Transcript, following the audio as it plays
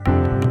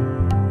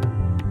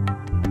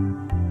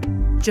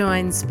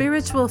Join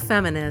spiritual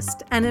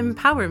feminist and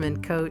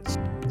empowerment coach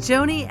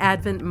Joni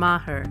Advent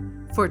Maher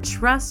for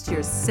Trust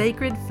Your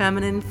Sacred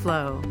Feminine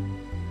Flow.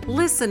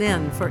 Listen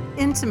in for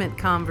intimate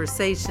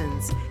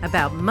conversations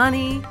about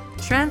money,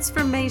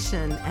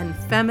 transformation, and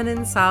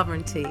feminine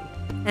sovereignty.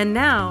 And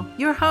now,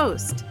 your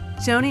host,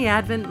 Joni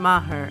Advent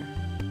Maher.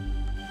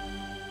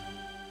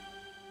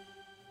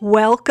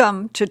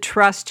 Welcome to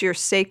Trust Your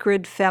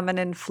Sacred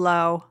Feminine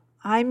Flow.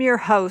 I'm your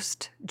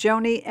host,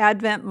 Joni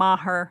Advent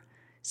Maher,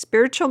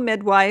 spiritual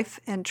midwife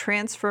and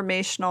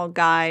transformational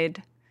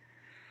guide.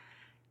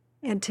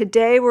 And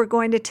today we're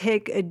going to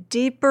take a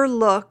deeper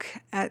look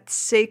at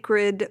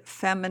sacred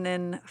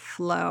feminine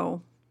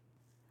flow.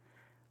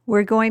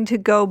 We're going to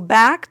go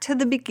back to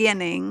the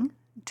beginning,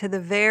 to the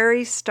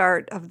very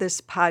start of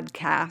this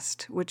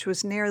podcast, which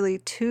was nearly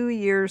 2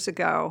 years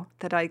ago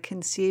that I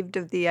conceived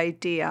of the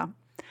idea.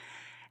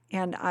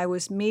 And I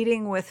was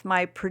meeting with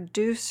my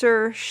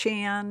producer,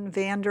 Shan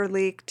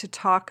Vanderleek, to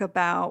talk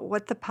about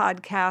what the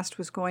podcast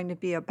was going to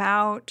be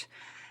about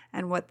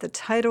and what the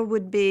title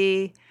would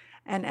be.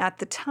 And at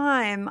the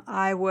time,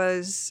 I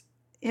was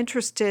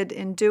interested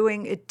in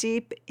doing a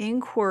deep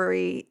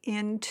inquiry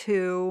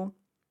into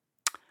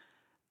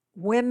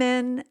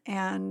women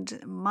and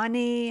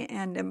money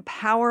and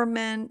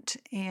empowerment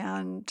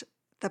and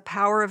the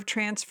power of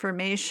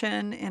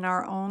transformation in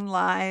our own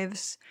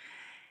lives.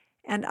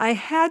 And I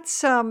had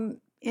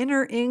some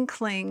inner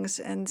inklings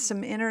and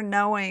some inner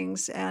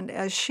knowings. And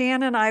as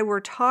Shan and I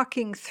were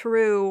talking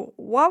through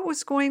what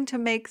was going to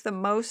make the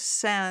most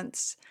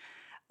sense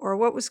or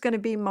what was going to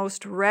be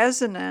most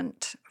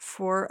resonant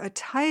for a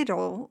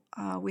title,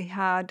 we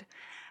had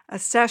a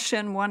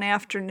session one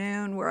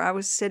afternoon where I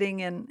was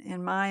sitting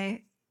in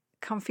my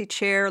comfy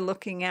chair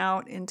looking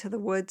out into the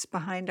woods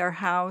behind our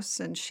house,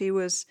 and she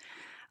was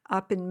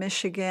up in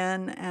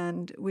Michigan,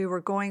 and we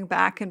were going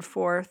back and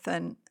forth.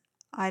 And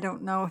I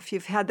don't know if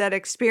you've had that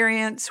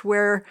experience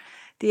where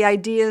the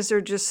ideas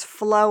are just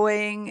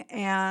flowing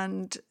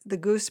and the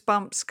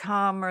goosebumps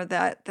come, or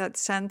that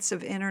sense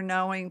of inner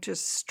knowing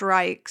just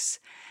strikes.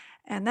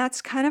 And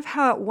that's kind of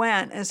how it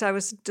went as I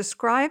was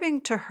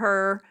describing to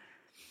her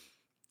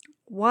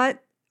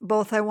what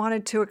both I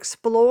wanted to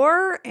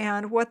explore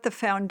and what the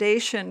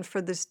foundation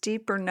for this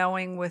deeper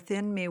knowing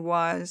within me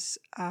was.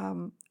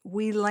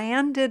 We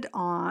landed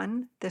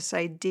on this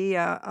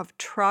idea of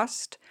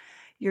trust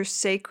your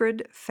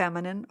sacred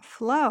feminine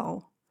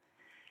flow.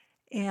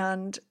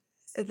 And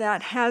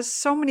that has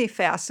so many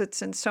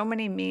facets and so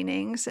many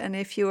meanings. And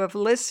if you have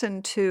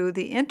listened to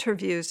the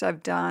interviews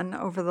I've done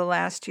over the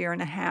last year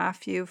and a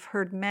half, you've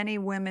heard many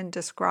women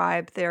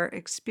describe their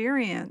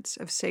experience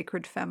of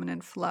sacred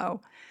feminine flow.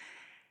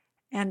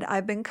 And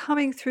I've been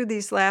coming through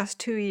these last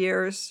 2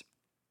 years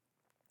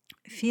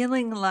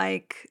feeling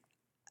like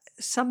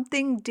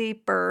something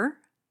deeper,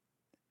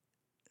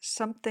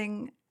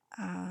 something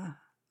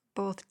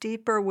both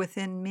deeper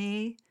within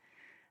me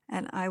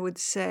and I would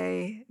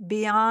say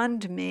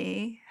beyond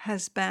me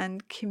has been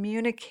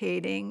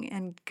communicating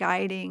and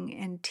guiding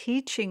and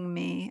teaching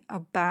me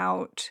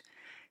about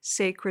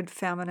sacred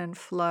feminine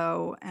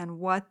flow and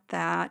what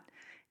that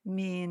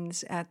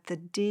means at the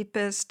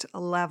deepest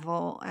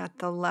level, at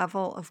the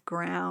level of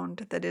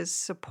ground that is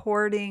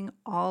supporting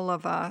all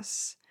of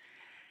us.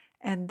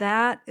 And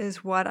that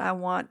is what I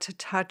want to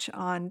touch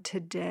on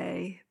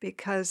today,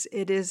 because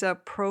it is a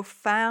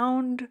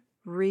profound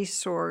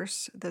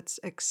resource that's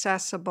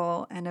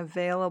accessible and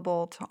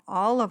available to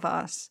all of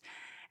us.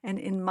 And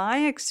in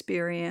my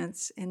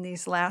experience, in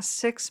these last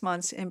 6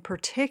 months in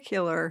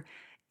particular,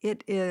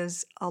 it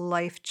is a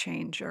life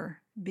changer,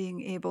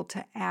 being able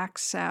to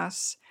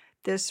access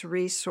this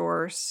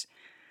resource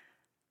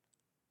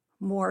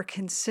more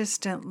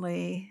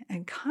consistently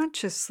and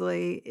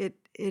consciously.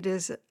 It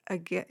is a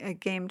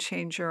game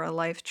changer, a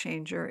life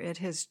changer. It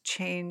has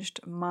changed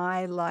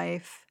my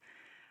life,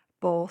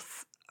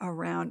 both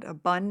around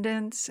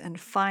abundance and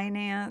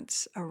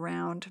finance,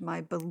 around my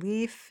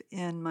belief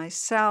in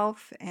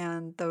myself,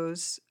 and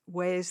those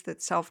ways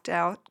that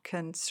self-doubt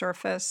can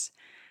surface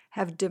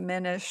have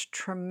diminished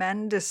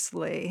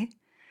tremendously,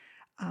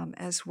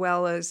 as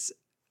well as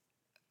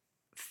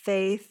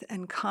faith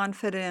and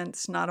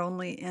confidence, not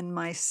only in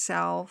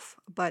myself,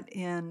 but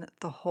in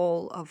the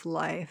whole of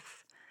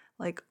life.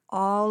 Like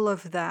all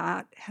of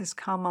that has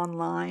come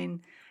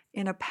online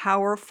in a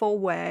powerful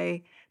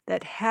way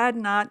that had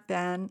not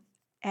been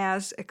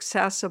as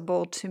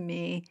accessible to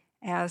me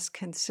as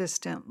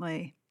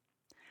consistently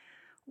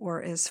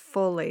or as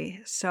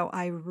fully. So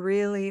I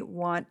really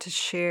want to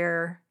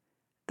share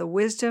the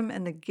wisdom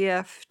and the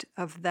gift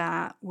of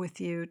that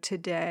with you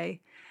today.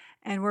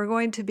 And we're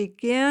going to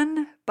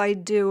begin by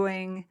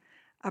doing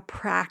a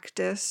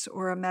practice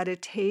or a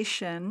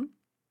meditation.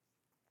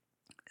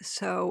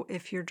 So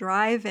if you're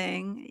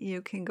driving,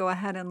 you can go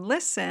ahead and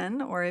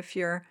listen, or if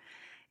you're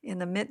in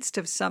the midst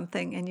of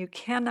something and you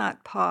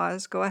cannot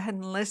pause, go ahead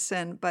and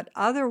listen. But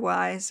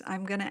otherwise,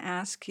 I'm going to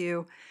ask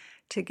you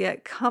to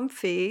get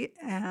comfy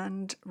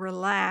and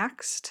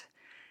relaxed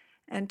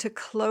and to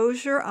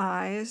close your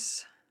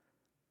eyes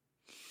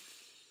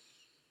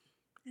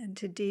and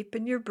to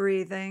deepen your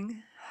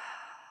breathing.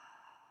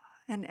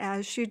 And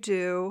as you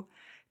do,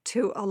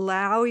 to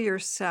allow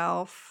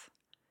yourself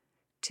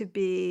to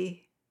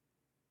be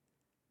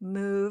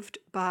moved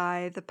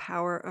by the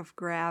power of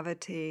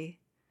gravity,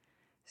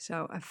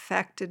 so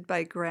affected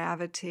by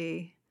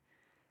gravity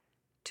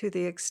to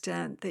the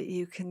extent that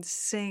you can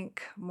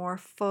sink more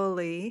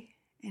fully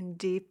and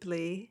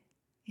deeply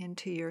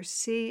into your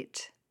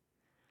seat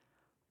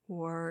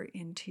or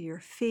into your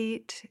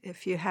feet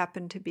if you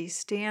happen to be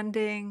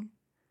standing.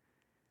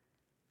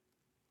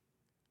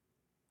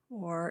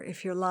 Or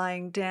if you're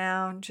lying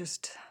down,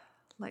 just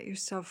let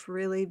yourself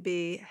really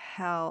be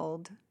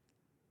held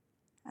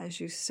as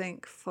you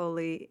sink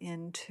fully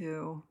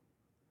into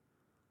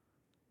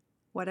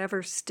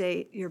whatever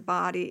state your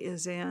body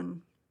is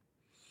in.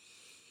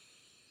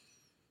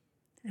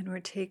 And we're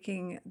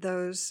taking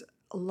those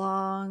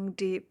long,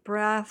 deep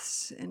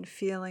breaths and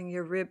feeling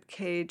your rib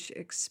cage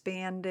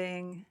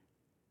expanding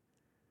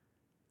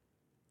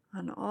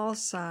on all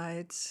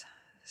sides.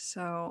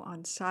 So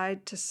on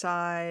side to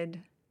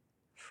side,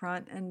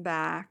 front and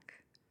back.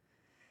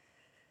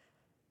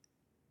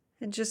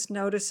 And just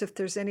notice if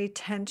there's any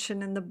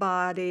tension in the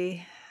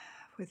body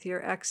with your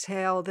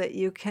exhale that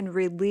you can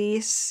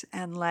release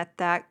and let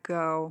that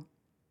go.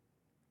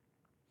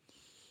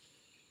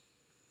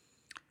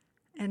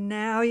 And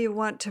now you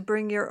want to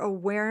bring your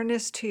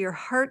awareness to your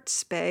heart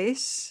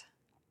space.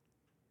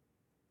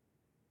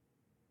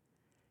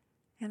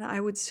 And I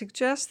would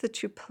suggest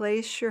that you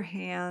place your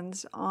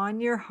hands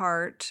on your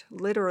heart,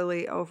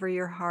 literally over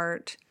your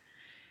heart,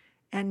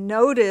 and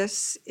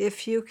notice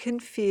if you can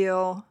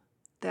feel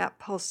that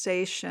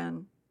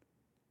pulsation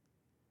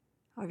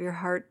of your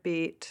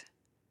heartbeat.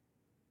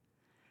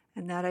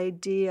 And that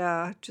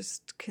idea,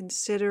 just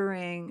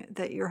considering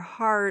that your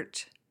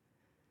heart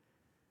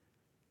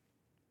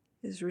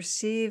is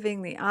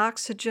receiving the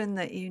oxygen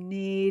that you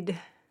need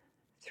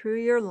through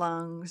your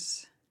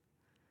lungs,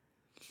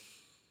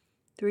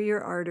 through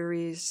your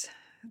arteries.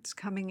 It's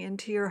coming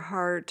into your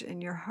heart,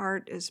 and your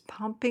heart is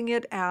pumping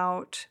it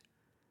out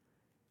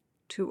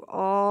to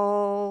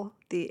all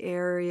the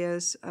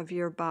areas of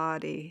your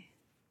body.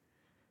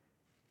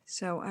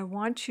 So I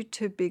want you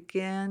to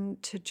begin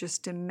to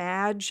just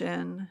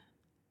imagine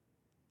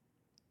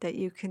that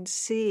you can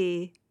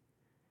see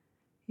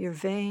your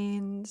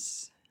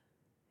veins,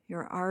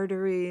 your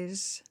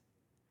arteries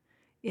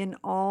in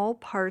all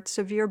parts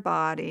of your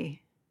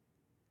body,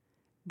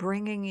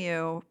 bringing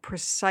you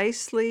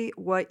precisely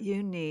what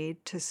you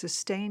need to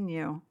sustain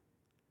you,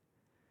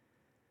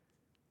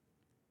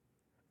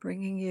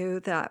 bringing you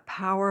that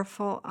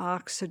powerful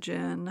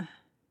oxygen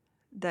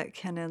that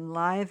can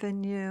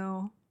enliven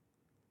you,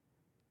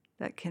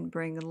 that can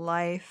bring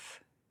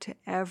life to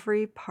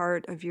every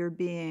part of your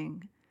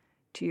being,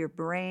 to your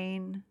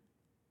brain,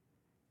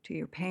 to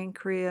your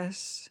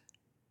pancreas,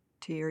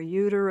 to your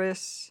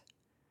uterus,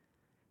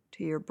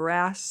 to your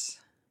breasts,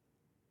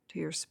 to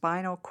your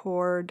spinal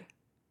cord.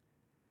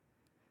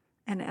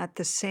 And at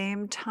the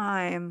same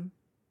time,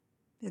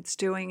 it's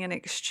doing an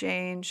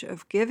exchange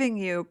of giving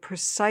you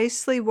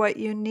precisely what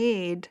you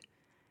need.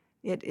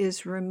 It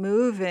is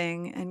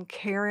removing and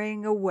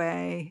carrying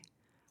away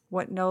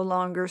what no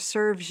longer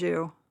serves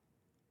you.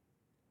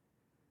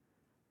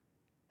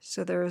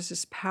 So there is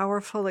this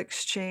powerful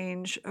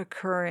exchange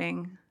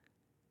occurring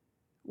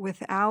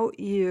without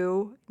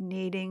you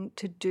needing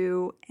to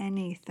do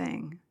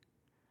anything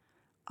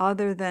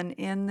other than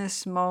in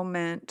this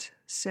moment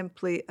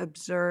simply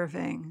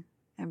observing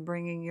and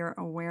bringing your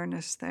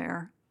awareness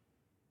there.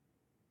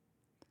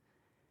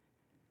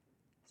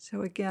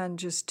 So again,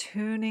 just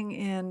tuning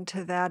in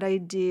to that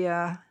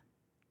idea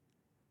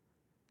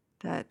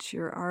that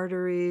your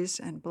arteries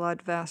and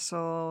blood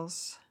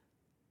vessels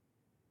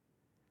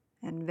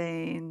and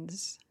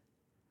veins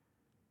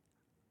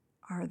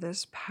are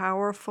this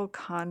powerful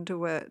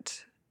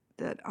conduit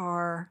that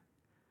are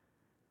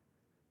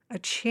a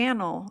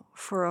channel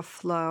for a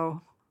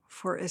flow,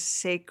 for a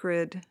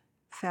sacred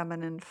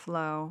feminine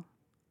flow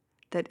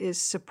that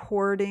is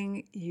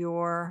supporting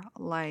your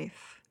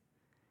life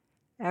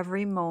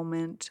every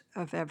moment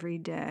of every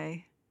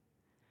day.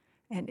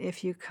 And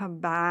if you come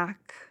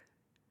back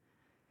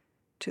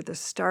to the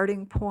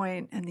starting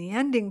point and the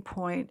ending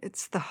point,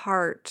 it's the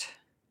heart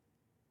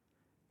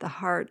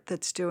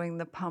that's doing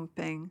the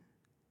pumping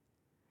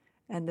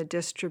and the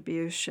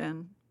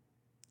distribution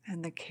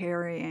and the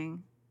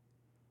carrying.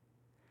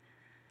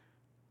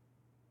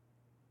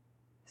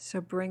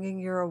 So bringing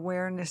your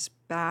awareness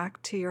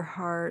back to your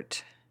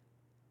heart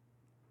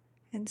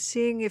and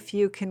seeing if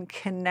you can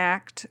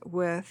connect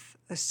with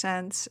a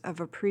sense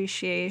of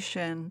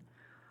appreciation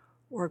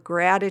or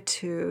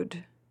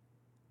gratitude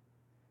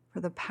for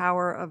the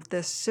power of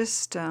this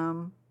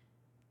system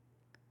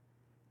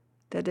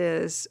that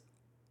is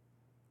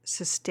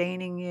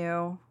sustaining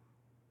you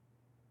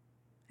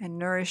and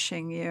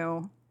nourishing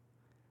you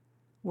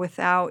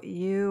without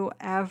you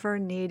ever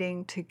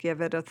needing to give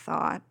it a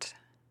thought.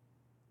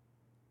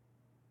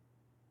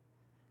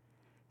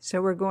 So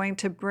we're going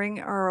to bring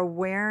our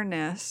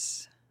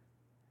awareness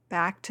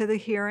back to the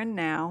here and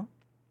now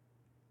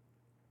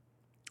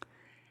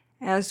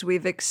as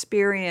we've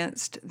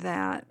experienced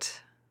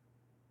that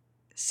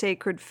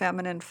sacred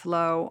feminine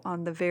flow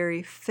on the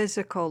very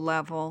physical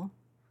level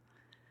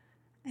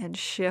and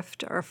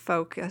shift our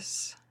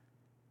focus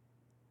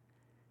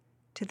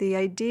to the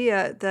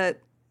idea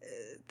that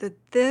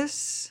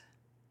this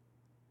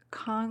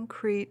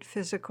concrete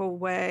physical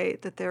way,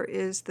 that there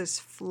is this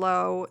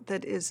flow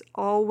that is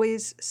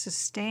always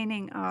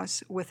sustaining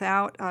us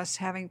without us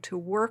having to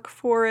work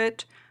for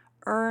it,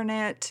 earn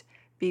it,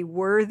 be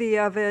worthy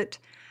of it,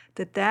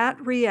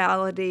 that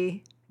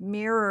reality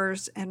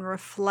mirrors and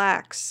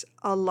reflects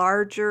a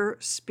larger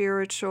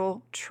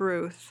spiritual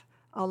truth,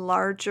 a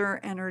larger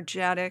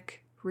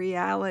energetic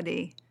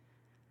reality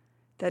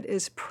that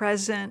is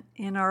present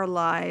in our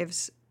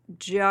lives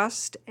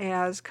just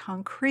as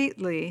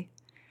concretely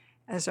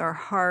as our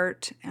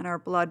heart and our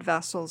blood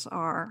vessels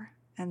are.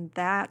 And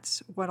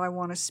that's what I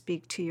want to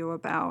speak to you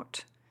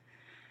about.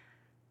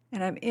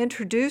 And I'm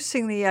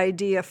introducing the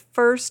idea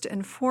first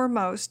and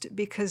foremost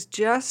because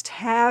just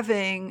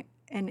having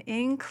an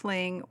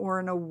inkling or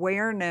an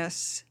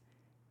awareness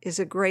is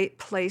a great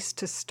place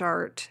to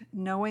start,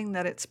 knowing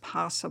that it's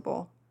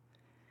possible.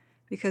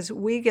 Because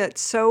we get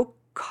so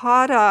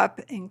caught up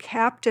and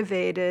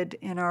captivated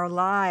in our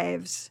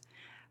lives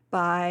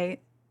by,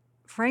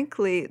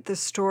 frankly, the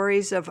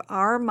stories of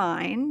our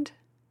mind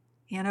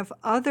and of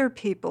other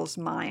people's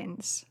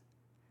minds.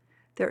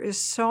 There is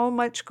so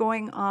much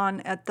going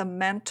on at the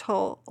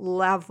mental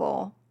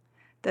level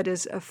that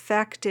is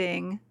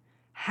affecting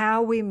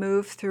how we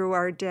move through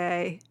our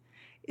day.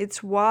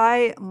 It's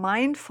why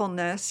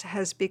mindfulness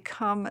has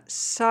become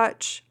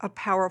such a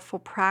powerful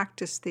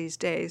practice these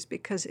days,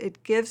 because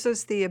it gives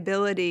us the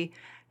ability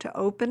to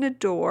open a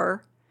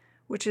door,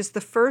 which is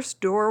the first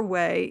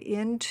doorway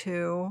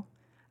into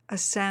a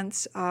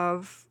sense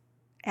of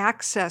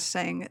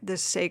accessing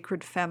this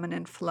sacred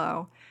feminine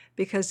flow.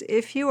 Because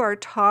if you are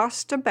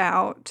tossed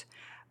about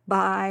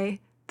by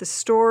the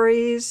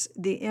stories,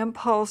 the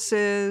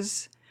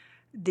impulses,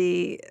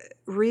 the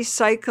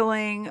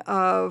recycling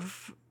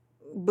of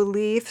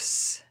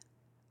beliefs,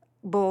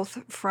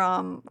 both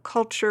from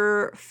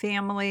culture,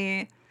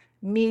 family,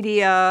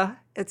 media,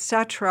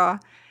 etc.,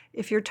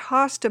 if you're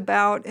tossed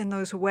about in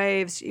those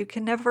waves, you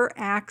can never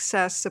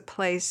access a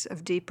place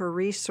of deeper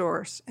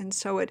resource. And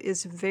so it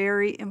is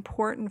very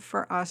important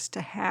for us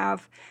to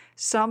have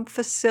some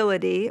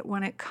facility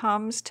when it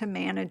comes to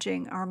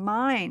managing our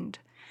mind.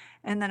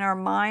 And then our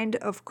mind,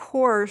 of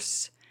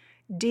course,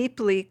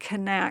 deeply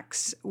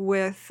connects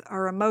with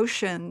our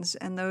emotions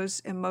and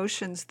those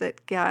emotions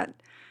that get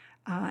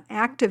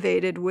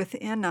activated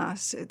within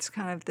us. It's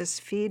kind of this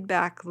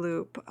feedback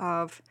loop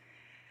of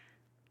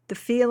the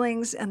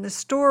feelings and the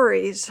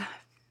stories.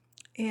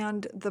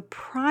 And the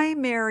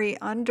primary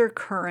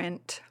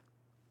undercurrent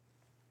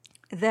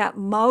that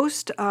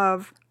most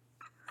of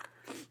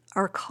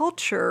our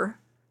culture,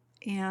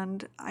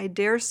 and I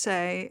dare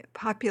say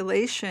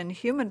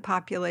human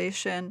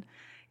population,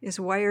 is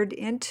wired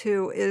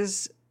into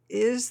is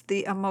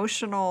the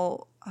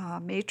emotional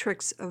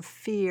matrix of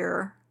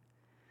fear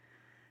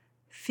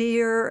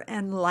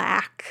and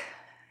lack.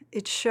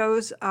 It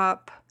shows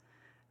up.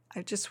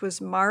 I just was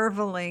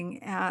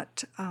marveling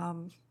at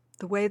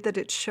the way that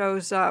it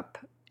shows up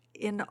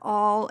in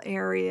all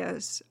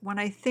areas. When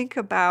I think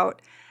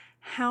about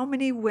how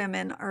many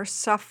women are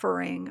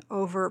suffering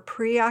over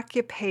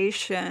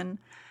preoccupation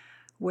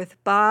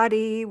with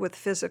body, with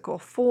physical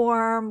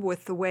form,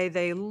 with the way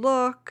they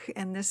look,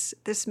 and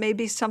this may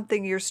be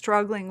something you're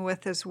struggling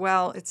with as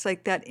well. It's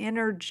like that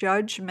inner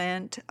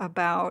judgment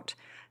about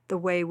the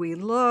way we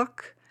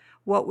look,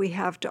 what we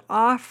have to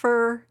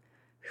offer,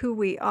 who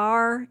we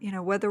are,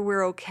 whether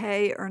we're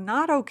okay or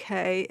not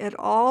okay. It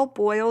all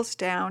boils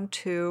down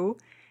to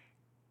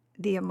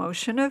the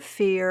emotion of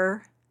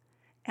fear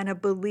and a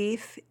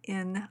belief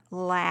in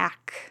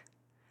lack,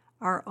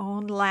 our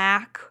own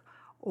lack,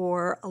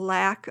 or a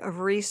lack of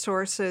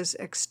resources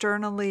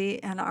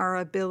externally and our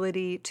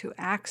ability to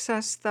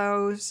access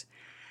those.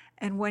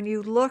 And when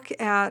you look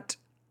at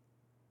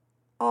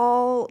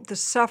all the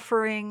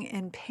suffering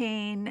and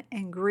pain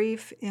and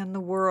grief in the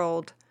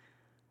world,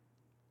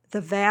 the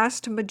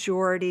vast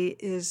majority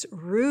is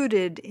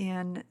rooted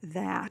in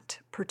that,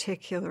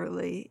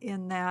 particularly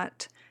in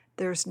that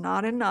there's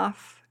not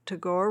enough to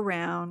go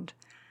around.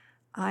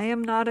 I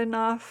am not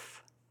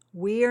enough.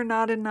 We are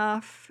not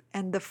enough.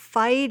 And the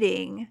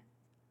fighting,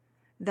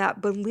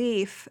 that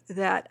belief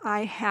that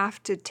I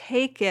have to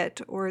take it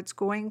or it's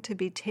going to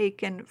be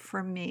taken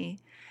from me.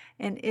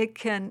 And it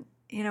can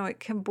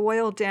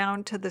boil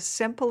down to the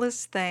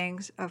simplest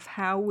things of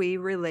how we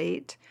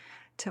relate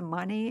to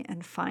money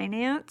and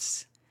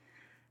finance,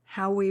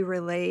 how we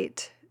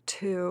relate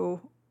to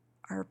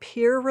our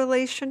peer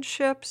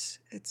relationships.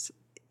 It's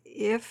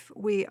if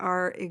we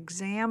are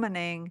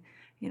examining,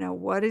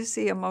 what is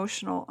the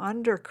emotional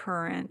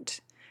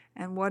undercurrent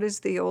and what is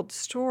the old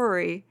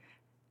story,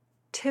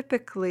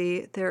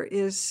 typically there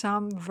is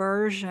some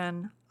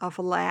version of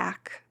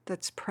lack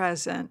that's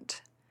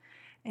present.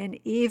 And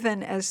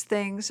even as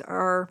things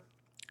are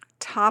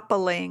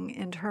toppling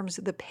in terms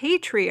of the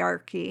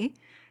patriarchy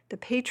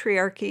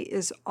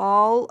is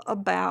all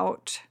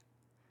about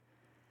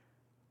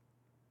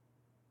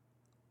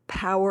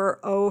power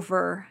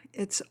over.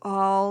 It's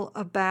all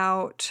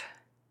about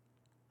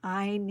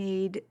I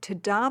need to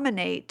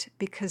dominate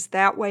because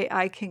that way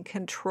I can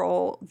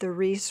control the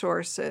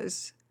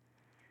resources.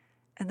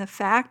 And the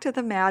fact of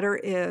the matter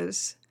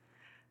is,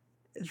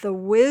 the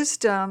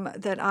wisdom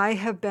that I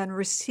have been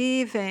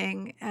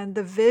receiving and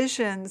the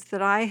visions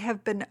that I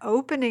have been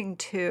opening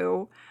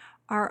to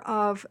are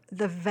of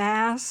the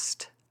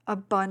vast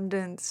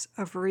abundance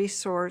of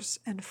resource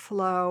and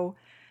flow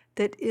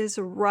that is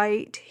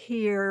right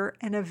here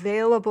and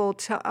available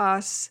to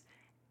us,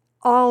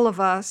 all of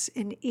us,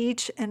 in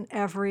each and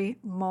every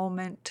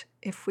moment,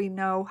 if we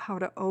know how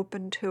to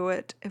open to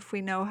it, if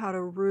we know how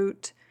to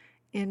root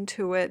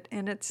into it.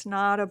 And it's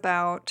not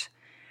about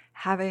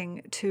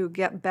having to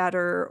get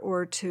better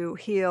or to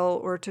heal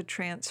or to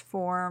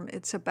transform.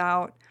 It's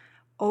about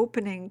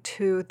opening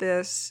to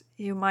this,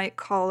 you might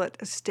call it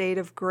a state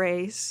of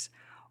grace,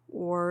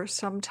 or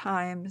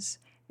sometimes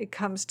it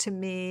comes to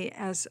me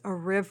as a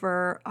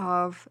river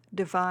of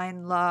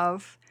divine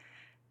love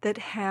that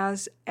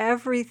has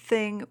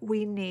everything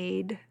we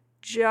need,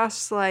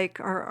 just like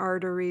our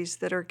arteries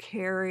that are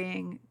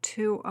carrying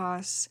to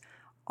us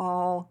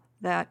all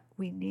that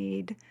we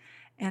need.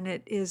 And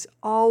it is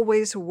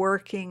always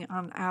working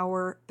on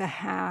our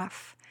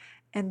behalf.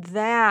 And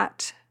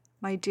that,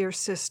 my dear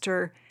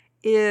sister,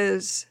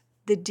 is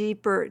the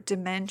deeper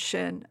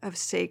dimension of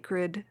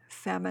sacred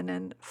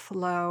feminine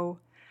flow,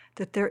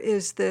 that there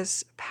is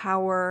this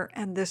power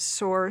and this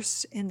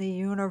source in the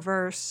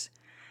universe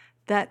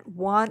that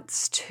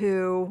wants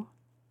to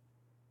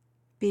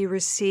be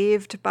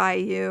received by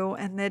you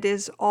and that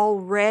is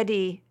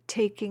already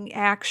taking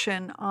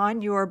action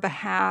on your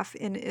behalf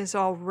and is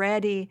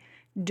already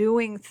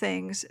doing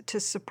things to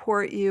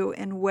support you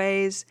in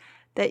ways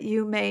that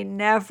you may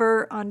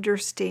never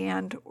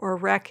understand or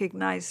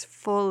recognize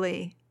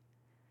fully.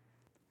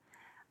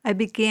 I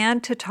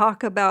began to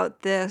talk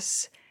about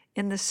this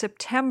in the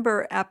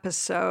September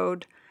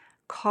episode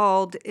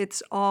called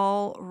It's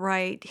All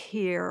Right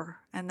Here,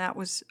 and that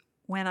was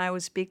when I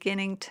was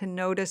beginning to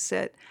notice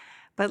it.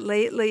 But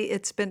lately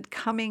it's been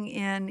coming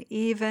in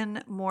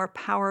even more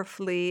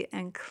powerfully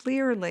and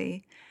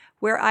clearly,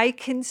 where I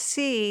can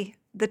see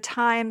the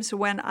times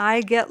when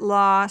I get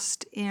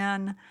lost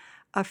in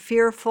a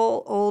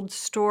fearful old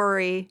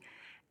story,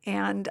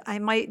 and I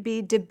might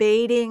be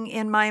debating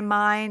in my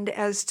mind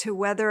as to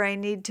whether I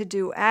need to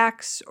do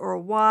X or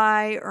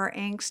Y, or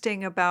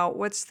angsting about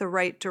what's the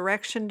right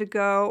direction to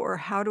go or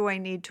how do I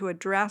need to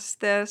address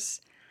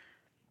this.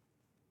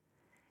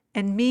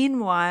 And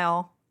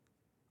meanwhile,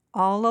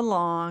 all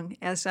along,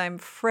 as I'm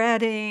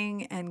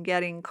fretting and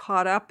getting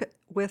caught up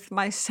with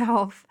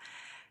myself,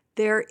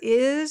 there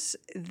is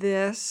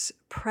this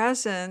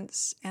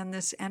presence and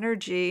this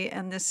energy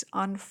and this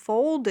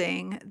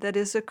unfolding that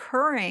is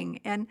occurring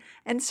and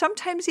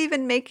sometimes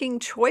even making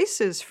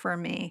choices for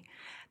me.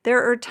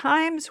 There are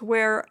times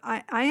where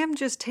I am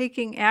just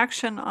taking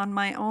action on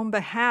my own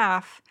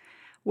behalf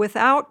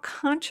without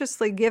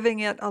consciously giving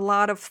it a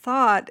lot of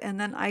thought, and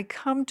then I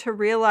come to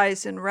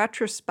realize in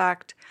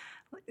retrospect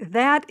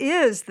that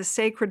is the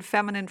sacred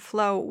feminine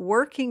flow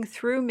working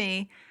through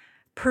me,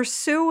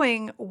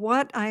 pursuing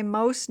what I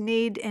most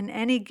need in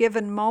any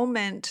given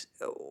moment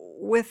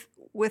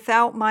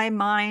without my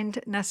mind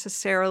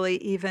necessarily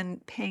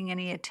even paying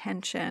any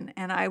attention.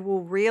 And I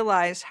will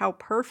realize how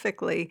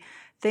perfectly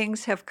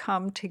things have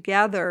come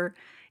together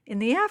in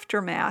the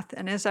aftermath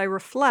and as I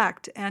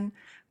reflect. And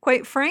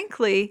quite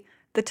frankly,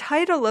 the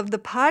title of the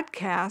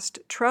podcast,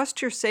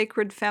 Trust Your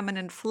Sacred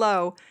Feminine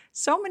Flow,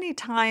 so many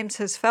times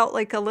has felt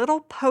like a little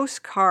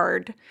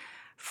postcard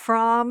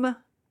from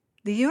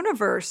the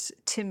universe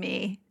to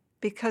me,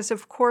 because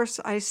of course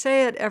I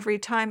say it every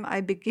time I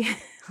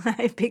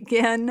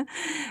begin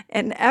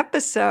an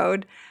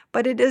episode,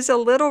 but it is a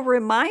little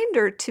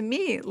reminder to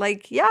me,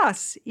 like,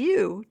 yes,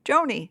 you,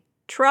 Joni,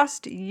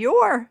 trust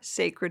your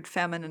sacred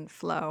feminine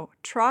flow.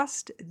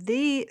 Trust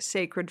the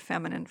sacred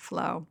feminine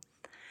flow.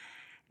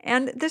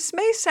 And this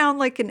may sound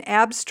like an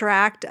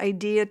abstract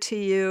idea to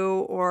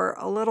you, or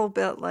a little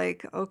bit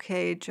like,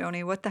 okay,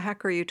 Joni, what the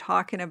heck are you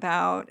talking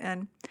about?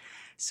 And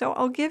so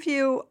I'll give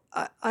you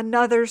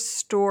another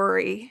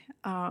story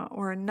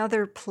or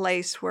another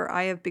place where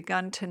I have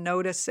begun to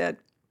notice it.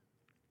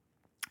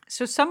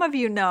 So some of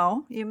you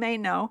may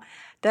know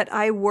that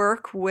I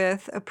work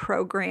with a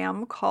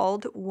program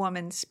called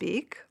Woman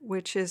Speak,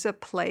 which is a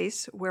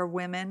place where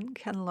women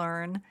can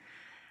learn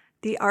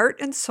the art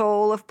and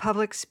soul of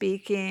public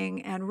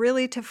speaking and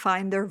really to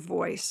find their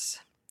voice.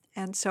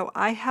 And so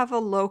I have a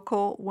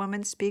local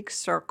Women Speak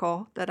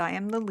circle that I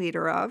am the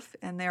leader of,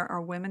 and there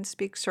are Women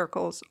Speak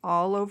circles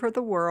all over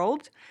the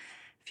world.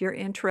 If you're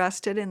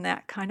interested in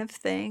that kind of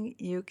thing,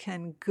 you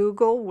can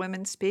Google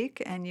Women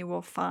Speak and you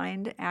will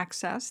find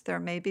access.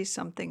 There may be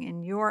something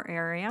in your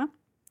area.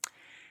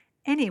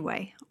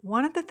 Anyway,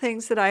 one of the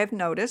things that I have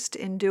noticed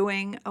in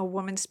doing a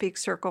Woman Speak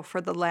circle for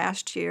the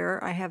last year,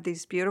 I have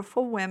these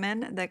beautiful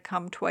women that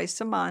come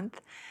twice a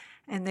month,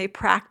 and they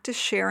practice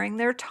sharing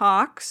their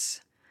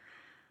talks.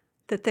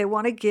 that they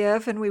want to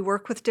give, and we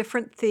work with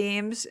different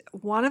themes.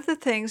 One of the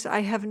things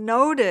I have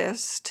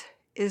noticed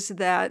is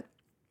that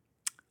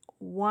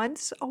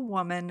once a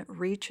woman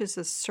reaches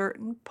a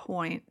certain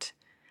point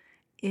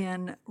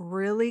in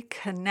really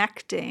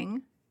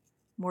connecting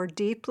more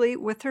deeply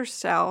with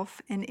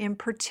herself, and in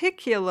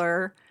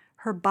particular,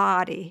 her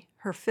body,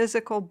 her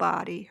physical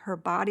body, her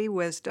body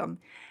wisdom,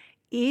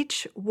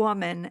 each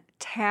woman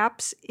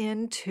taps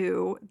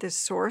into this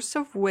source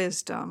of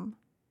wisdom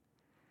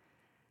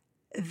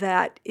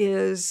that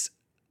is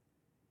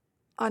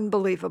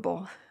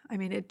unbelievable. I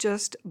mean, it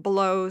just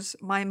blows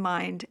my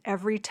mind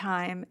every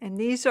time. And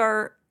these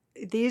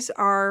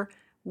are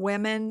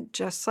women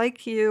just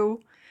like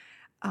you.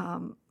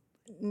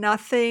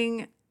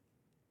 Nothing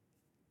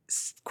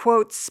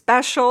quote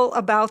special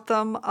about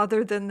them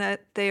other than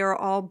that they are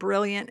all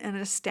brilliant and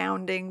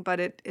astounding, but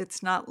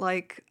it's not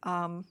like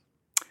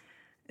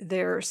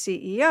they're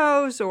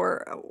CEOs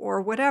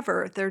or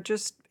whatever. They're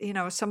just,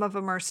 some of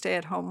them are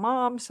stay-at-home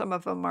moms, some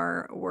of them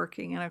are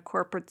working in a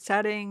corporate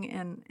setting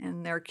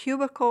in their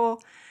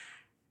cubicle.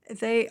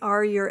 They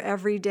are your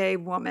everyday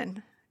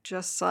woman,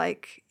 just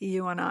like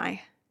you and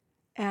I.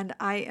 And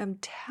I am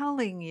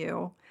telling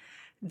you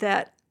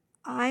that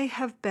I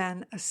have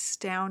been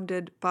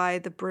astounded by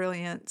the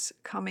brilliance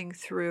coming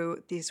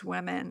through these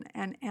women.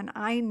 And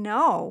I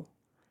know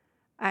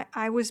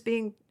I was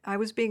being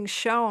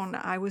shown,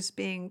 I was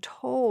being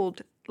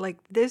told, like,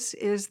 this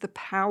is the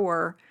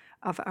power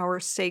of our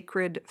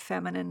sacred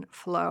feminine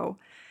flow.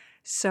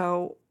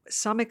 So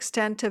some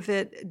extent of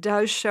it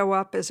does show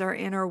up as our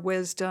inner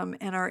wisdom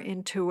and our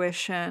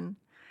intuition.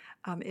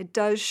 It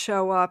does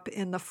show up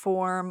in the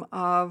form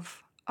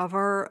of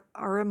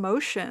our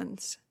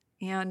emotions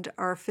and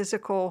our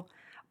physical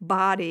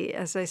body,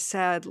 as I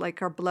said,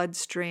 like our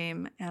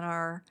bloodstream and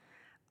our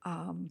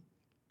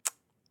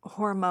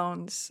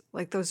hormones.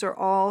 Like, those are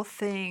all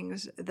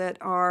things that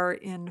are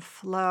in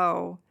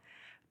flow.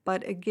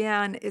 But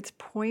again, it's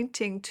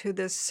pointing to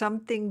this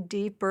something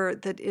deeper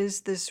that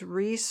is this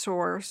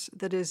resource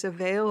that is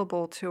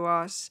available to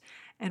us.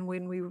 And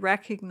when we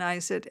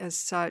recognize it as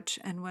such,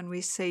 and when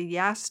we say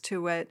yes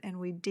to it, and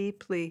we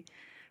deeply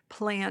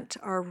plant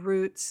our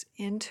roots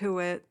into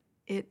it,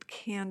 it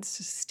can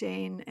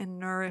sustain and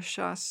nourish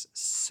us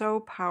so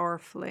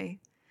powerfully.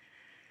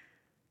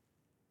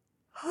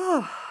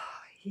 Oh,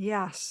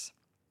 yes.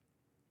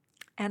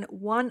 And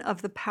one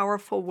of the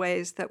powerful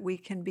ways that we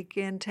can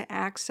begin to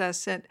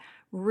access it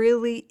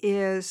really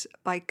is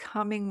by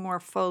coming more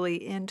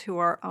fully into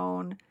our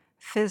own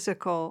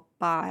physical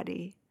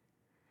body.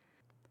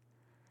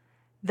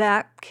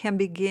 That can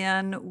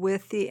begin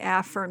with the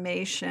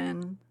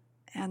affirmation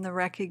and the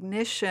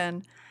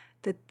recognition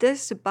that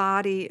this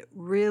body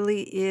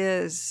really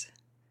is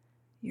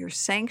your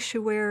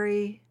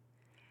sanctuary,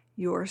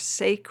 your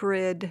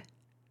sacred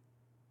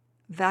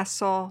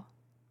vessel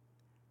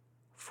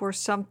for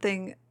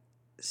something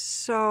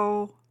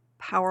so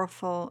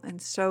powerful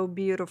and so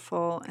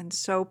beautiful and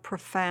so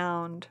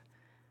profound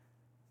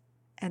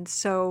and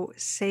so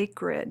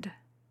sacred.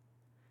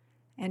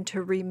 And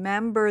to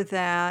remember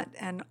that,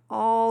 and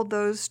all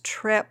those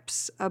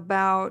trips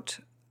about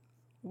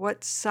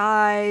what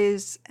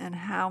size and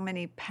how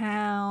many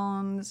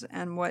pounds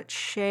and what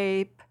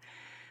shape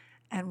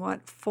and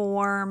what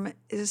form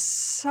is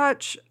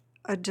such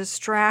a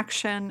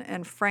distraction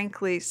and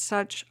frankly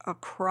such a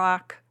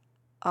crock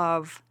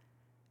of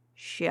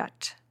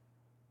shit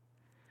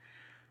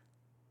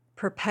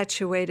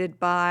perpetuated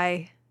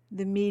by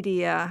the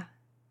media,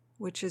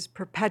 which is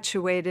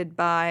perpetuated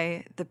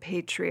by the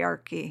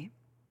patriarchy,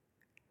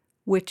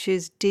 which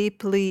is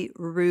deeply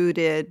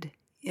rooted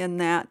in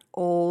that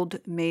old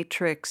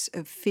matrix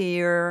of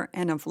fear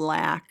and of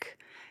lack.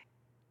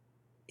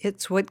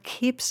 It's what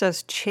keeps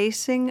us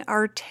chasing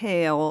our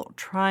tail,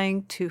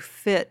 trying to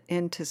fit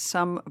into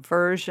some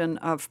version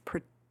of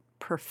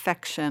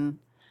perfection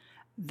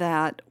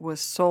that was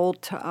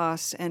sold to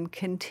us and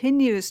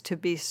continues to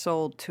be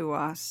sold to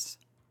us,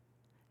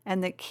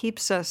 and that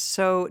keeps us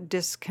so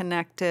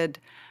disconnected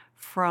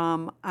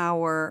from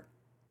our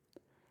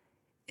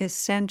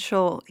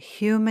essential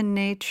human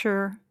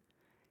nature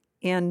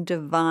and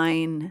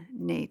divine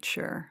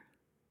nature.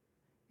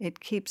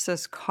 It keeps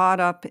us caught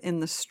up in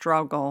the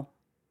struggle.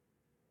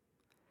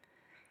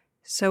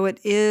 So it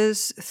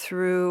is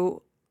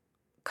through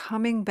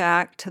coming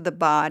back to the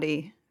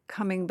body,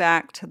 coming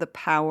back to the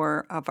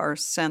power of our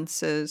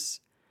senses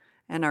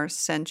and our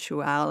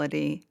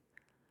sensuality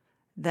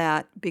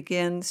that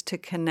begins to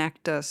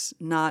connect us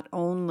not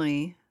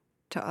only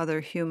to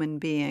other human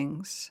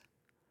beings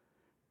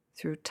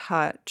through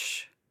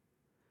touch,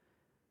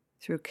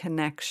 through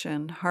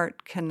connection,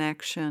 heart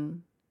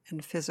connection,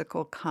 and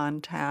physical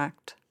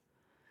contact.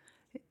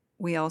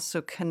 We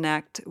also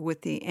connect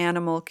with the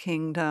animal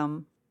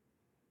kingdom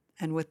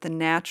and with the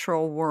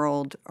natural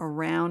world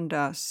around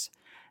us,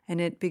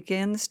 and it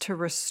begins to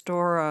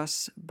restore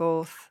us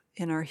both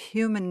in our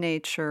human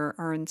nature,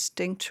 our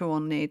instinctual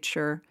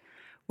nature,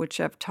 which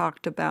I've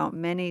talked about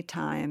many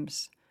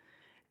times,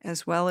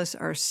 as well as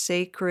our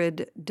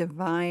sacred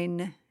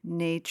divine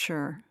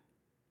nature.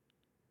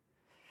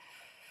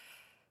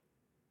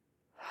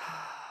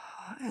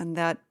 And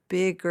that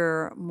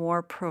bigger,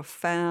 more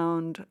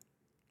profound,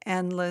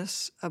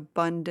 endless,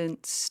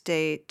 abundant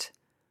state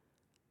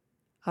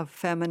of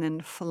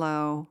feminine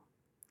flow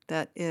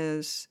that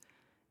is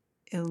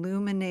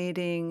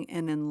illuminating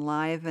and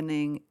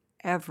enlivening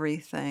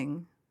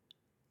everything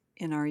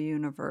in our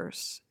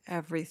universe,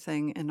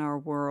 everything in our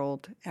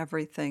world,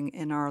 everything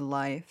in our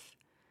life.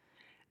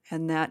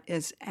 And that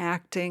is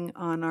acting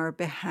on our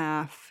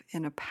behalf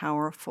in a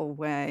powerful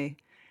way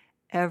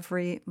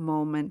every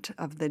moment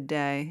of the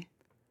day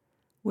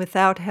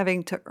without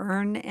having to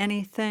earn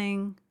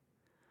anything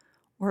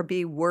or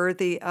be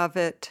worthy of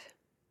it.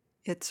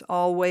 It's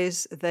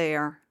always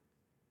there.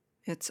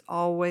 It's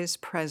always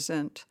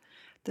present.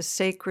 The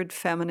sacred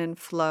feminine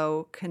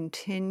flow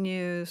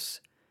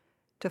continues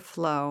to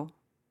flow.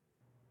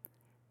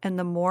 And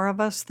the more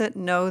of us that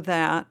know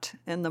that,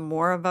 and the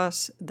more of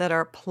us that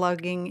are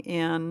plugging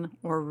in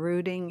or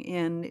rooting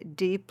in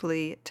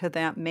deeply to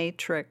that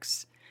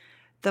matrix,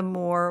 the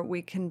more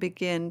we can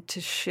begin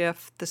to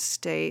shift the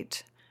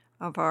state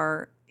of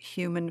our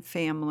human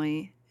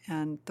family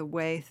and the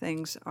way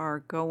things are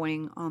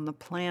going on the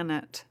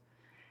planet.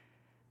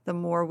 The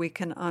more we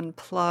can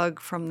unplug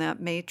from that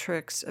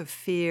matrix of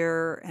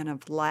fear and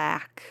of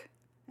lack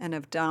and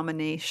of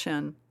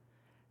domination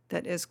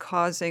that is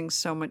causing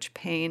so much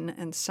pain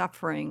and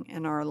suffering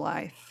in our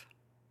life.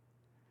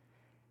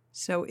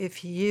 So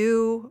if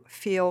you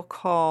feel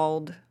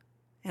called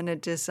and a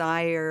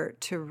desire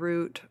to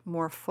root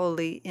more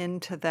fully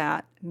into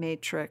that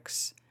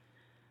matrix,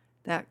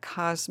 that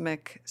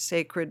cosmic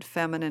sacred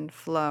feminine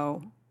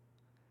flow,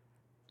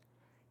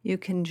 you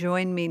can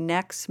join me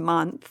next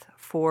month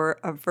for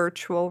a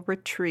virtual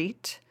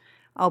retreat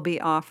I'll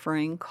be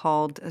offering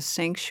called a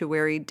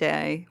Sanctuary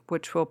Day,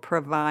 which will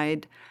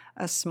provide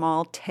a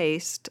small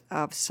taste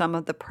of some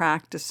of the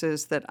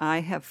practices that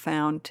I have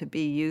found to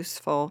be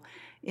useful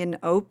in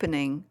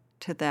opening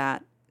to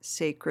that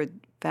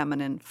sacred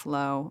feminine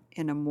flow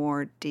in a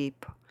more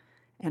deep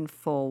and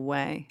full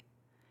way.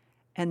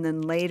 And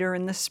then later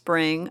in the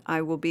spring,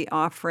 I will be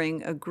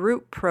offering a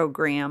group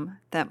program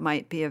that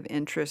might be of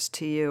interest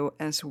to you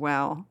as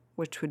well,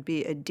 which would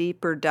be a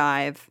deeper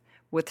dive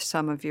with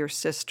some of your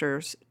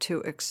sisters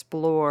to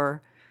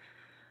explore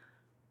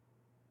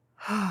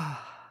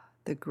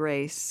the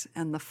grace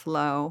and the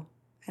flow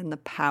and the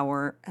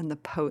power and the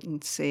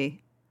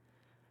potency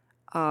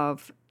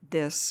of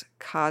this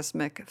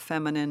cosmic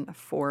feminine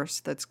force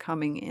that's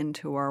coming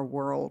into our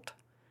world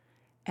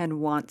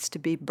and wants to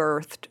be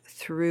birthed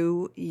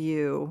through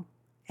you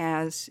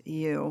as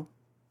you.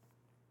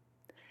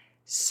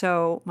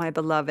 So, my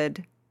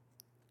beloved,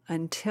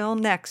 until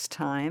next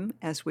time,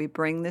 as we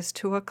bring this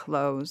to a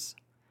close,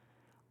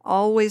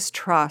 always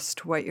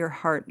trust what your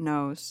heart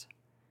knows.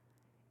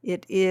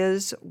 It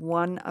is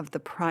one of the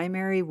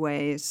primary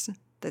ways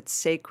that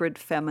sacred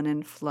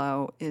feminine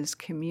flow is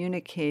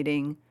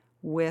communicating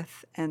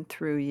with and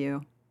through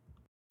you.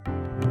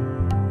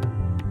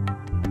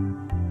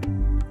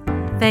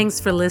 Thanks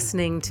for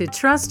listening to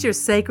Trust Your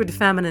Sacred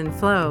Feminine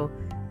Flow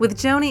with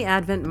Joni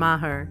Advent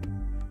Maher.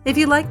 If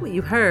you like what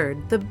you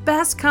heard, the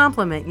best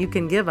compliment you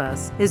can give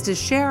us is to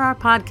share our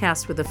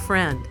podcast with a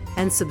friend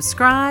and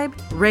subscribe,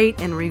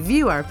 rate, and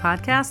review our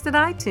podcast at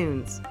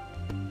iTunes.